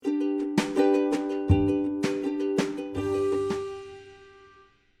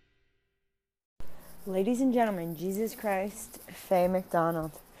Ladies and gentlemen, Jesus Christ, Faye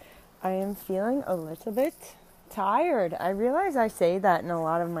McDonald. I am feeling a little bit tired. I realize I say that in a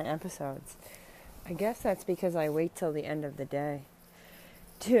lot of my episodes. I guess that's because I wait till the end of the day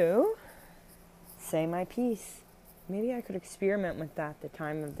to say my piece. Maybe I could experiment with that the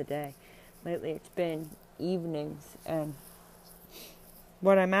time of the day. Lately it's been evenings, and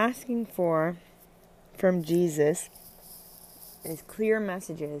what I'm asking for from Jesus is clear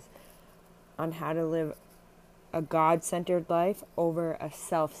messages on how to live a God-centered life over a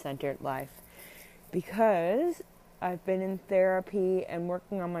self-centered life. Because I've been in therapy and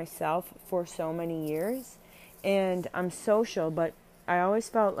working on myself for so many years, and I'm social, but I always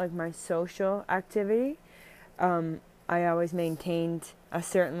felt like my social activity, I always maintained a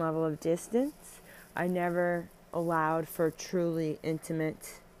certain level of distance. I never allowed for truly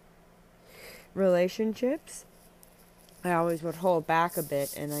intimate relationships. I always would hold back a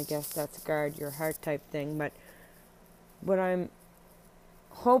bit, and I guess that's a guard your heart type thing. But what I'm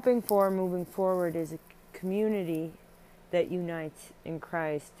hoping for moving forward is a community that unites in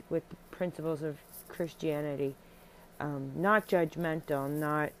Christ with the principles of Christianity. Not judgmental,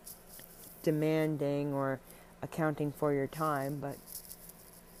 not demanding or accounting for your time, but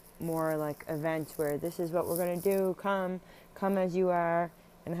more like events where this is what we're going to do. Come as you are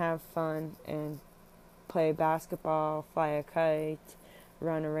and have fun and play basketball, fly a kite,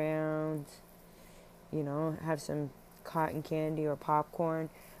 run around, have some cotton candy or popcorn.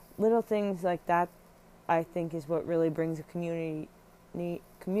 Little things like that, I think, is what really brings a community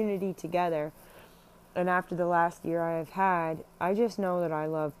together. And after the last year I have had, I just know that I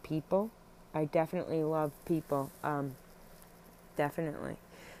love people. I definitely love people. Definitely.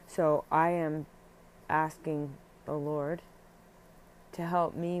 So I am asking the Lord to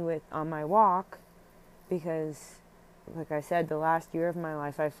help me on my walk, because, like I said, the last year of my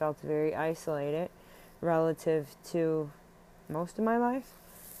life I felt very isolated relative to most of my life.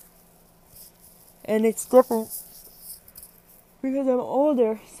 And it's different because I'm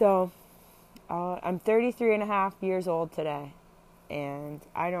older. So I'm 33 and a half years old today. And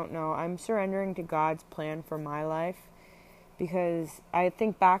I don't know. I'm surrendering to God's plan for my life, because I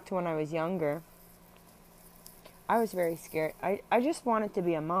think back to when I was younger. I was very scared. I just wanted to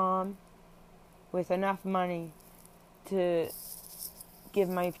be a mom with enough money to give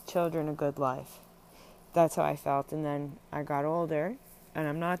my children a good life. That's how I felt. And then I got older, and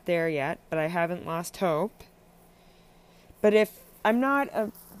I'm not there yet, but I haven't lost hope. But if I'm not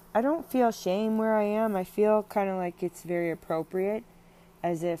I don't feel shame where I am. I feel kind of like it's very appropriate,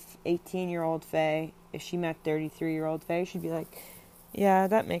 as if 18-year-old Faye, if she met 33-year-old Faye, she'd be like, yeah,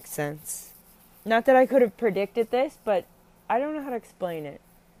 that makes sense. Not that I could have predicted this, but I don't know how to explain it.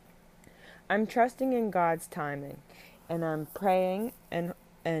 I'm trusting in God's timing, and I'm praying and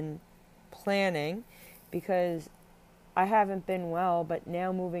planning, because I haven't been well, but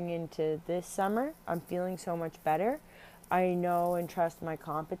now moving into this summer, I'm feeling so much better. I know and trust my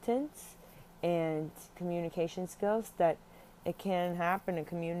competence and communication skills that it can happen, a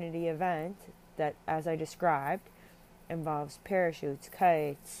community event that, as I described, involves parachutes,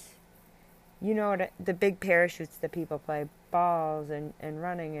 kites, the big parachutes that people play, balls and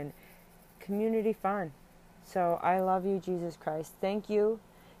running and community fun. So I love you, Jesus Christ. Thank you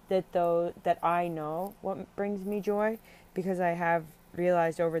that I know what brings me joy, because I have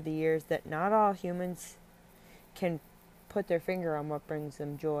realized over the years that not all humans can put their finger on what brings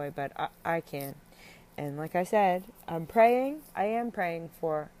them joy, but I can. And like I said, I am praying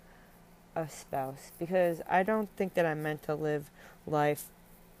for a spouse, because I don't think that I'm meant to live life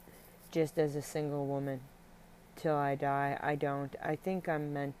just as a single woman till I die. I don't. I think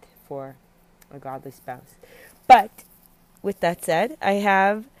I'm meant for a godly spouse. But with that said,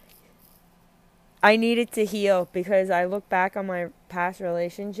 I needed to heal, because I look back on my past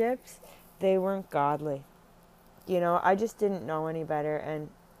relationships, they weren't godly. I just didn't know any better, and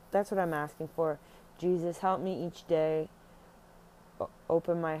that's what I'm asking for. Jesus, help me each day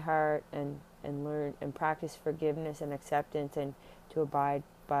open my heart and learn and practice forgiveness and acceptance, and to abide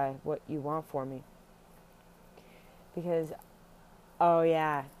by what you want for me. Because,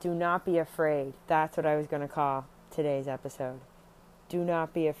 do not be afraid. That's what I was going to call today's episode. Do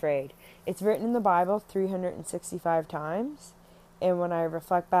not be afraid. It's written in the Bible 365 times, and when I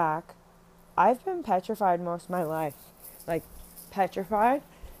reflect back, I've been petrified most of my life. Like, petrified,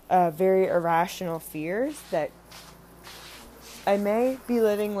 very irrational fears that I may be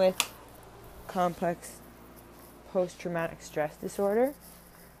living with complex post-traumatic stress disorder.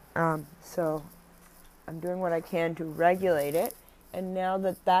 So I'm doing what I can to regulate it. And now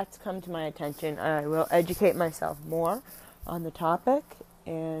that that's come to my attention, I will educate myself more on the topic,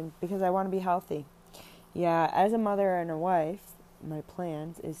 and because I want to be healthy. Yeah, as a mother and a wife, my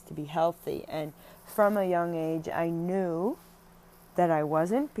plans is to be healthy. And from a young age, I knew that I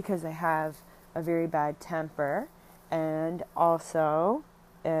wasn't because I have a very bad temper and also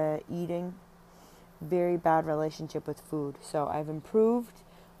eating very bad relationship with food. So I've improved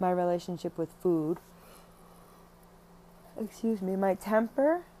my relationship with food. My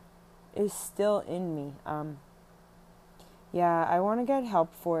temper is still in me. I want to get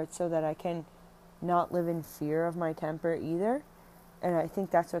help for it so that I can not live in fear of my temper either. And I think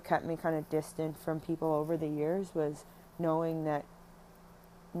that's what kept me kind of distant from people over the years, was knowing that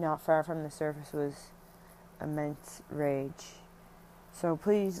not far from the surface was immense rage. So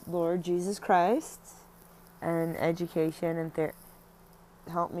please, Lord Jesus Christ, and education and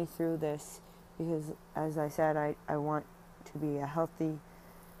help me through this, because as I said, I want to be a healthy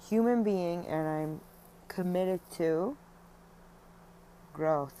human being, and I'm committed to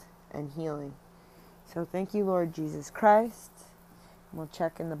growth and healing. So thank you, Lord Jesus Christ. We'll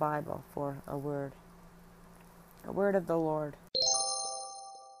check in the Bible for a word of the Lord.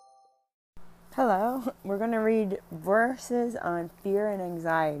 Hello, we're going to read verses on fear and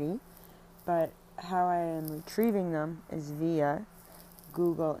anxiety, but how I am retrieving them is via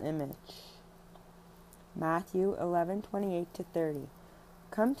Google Image. Matthew 11:28-30.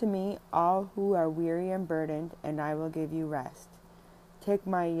 Come to me, all who are weary and burdened, and I will give you rest. Take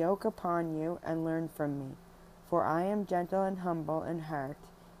my yoke upon you and learn from me, for I am gentle and humble in heart,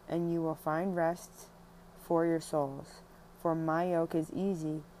 and you will find rest for your souls. For my yoke is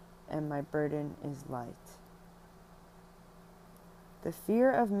easy and my burden is light. The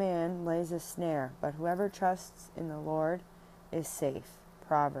fear of man lays a snare, but whoever trusts in the Lord is safe.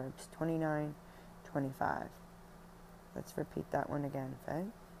 Proverbs 29:25. Let's repeat that one again, okay?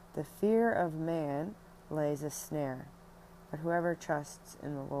 The fear of man lays a snare, but whoever trusts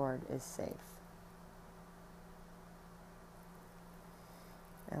in the Lord is safe.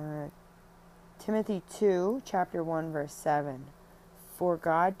 Timothy 2, chapter 1, verse 7. For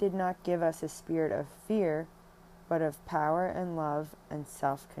God did not give us a spirit of fear, but of power and love and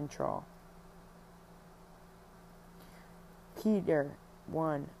self-control. Peter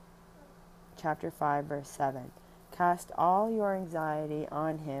 1, chapter 5, verse 7. Cast all your anxiety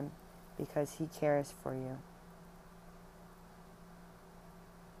on him, because he cares for you.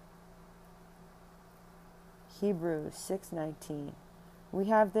 Hebrews 6:19. We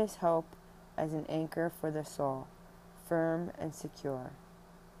have this hope as an anchor for the soul, firm and secure.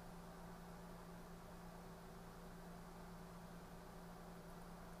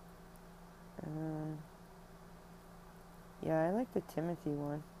 I like the Timothy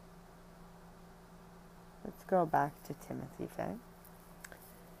one. Let's go back to Timothy, okay?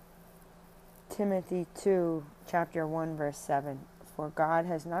 Timothy 2, chapter 1, verse 7. For God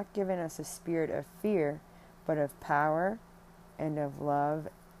has not given us a spirit of fear, but of power and of love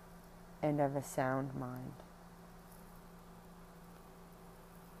and of a sound mind.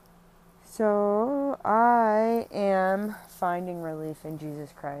 So I am finding relief in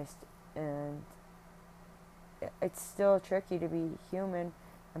Jesus Christ, and it's still tricky to be human.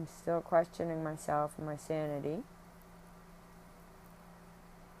 I'm still questioning myself and my sanity,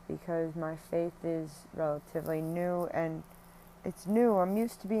 because my faith is relatively new, and it's new. I'm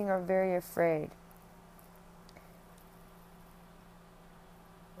used to being very afraid.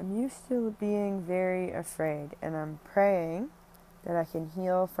 I'm used to being very afraid, and I'm praying that I can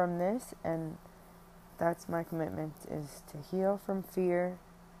heal from this, and that's my commitment, is to heal from fear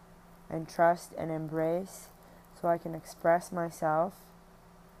and trust and embrace, so I can express myself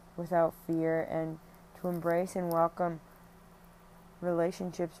without fear, and to embrace and welcome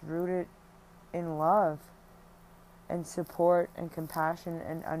relationships rooted in love and support and compassion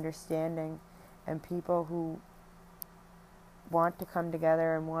and understanding, and people who want to come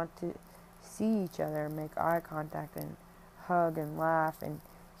together and want to see each other and make eye contact and hug and laugh and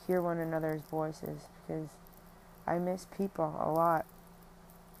hear one another's voices, because I miss people a lot.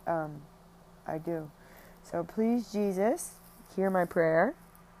 I do. So please, Jesus, hear my prayer,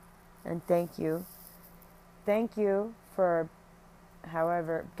 and thank you. Thank you for,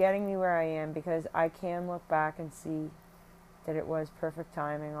 however, getting me where I am, because I can look back and see that it was perfect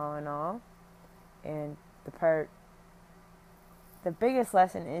timing all in all. And the biggest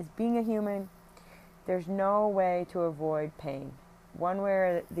lesson is, being a human, there's no way to avoid pain. One way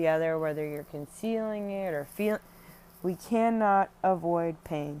or the other, whether you're concealing it or feeling, we cannot avoid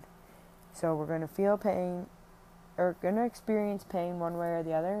pain. So we're going to feel pain, or going to experience pain one way or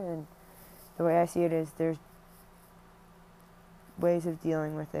the other. And the way I see it is, there's ways of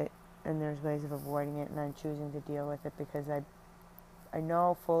dealing with it, and there's ways of avoiding it, and I'm choosing to deal with it, because I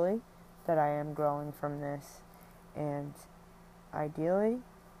know fully that I am growing from this. And ideally,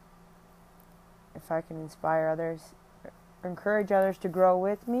 if I can inspire others, encourage others to grow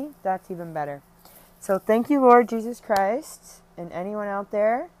with me, that's even better. So thank you, Lord Jesus Christ, and anyone out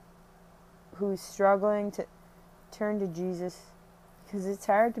there who's struggling to turn to Jesus, because it's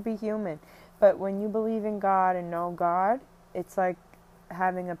hard to be human. But when you believe in God and know God, it's like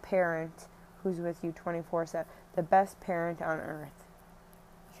having a parent who's with you 24/7, the best parent on earth,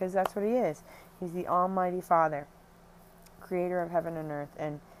 because that's what he is. He's the Almighty Father, creator of heaven and earth,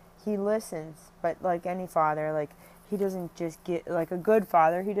 and he listens. But like any father, like he doesn't just get, like a good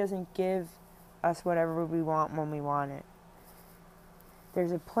father, he doesn't give us whatever we want when we want it.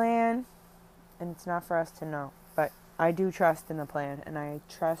 There's a plan, and it's not for us to know. But I do trust in the plan, and I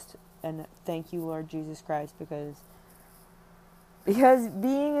trust and thank you, Lord Jesus Christ, because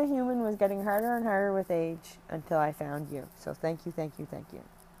being a human was getting harder and harder with age until I found you. So thank you, thank you, thank you.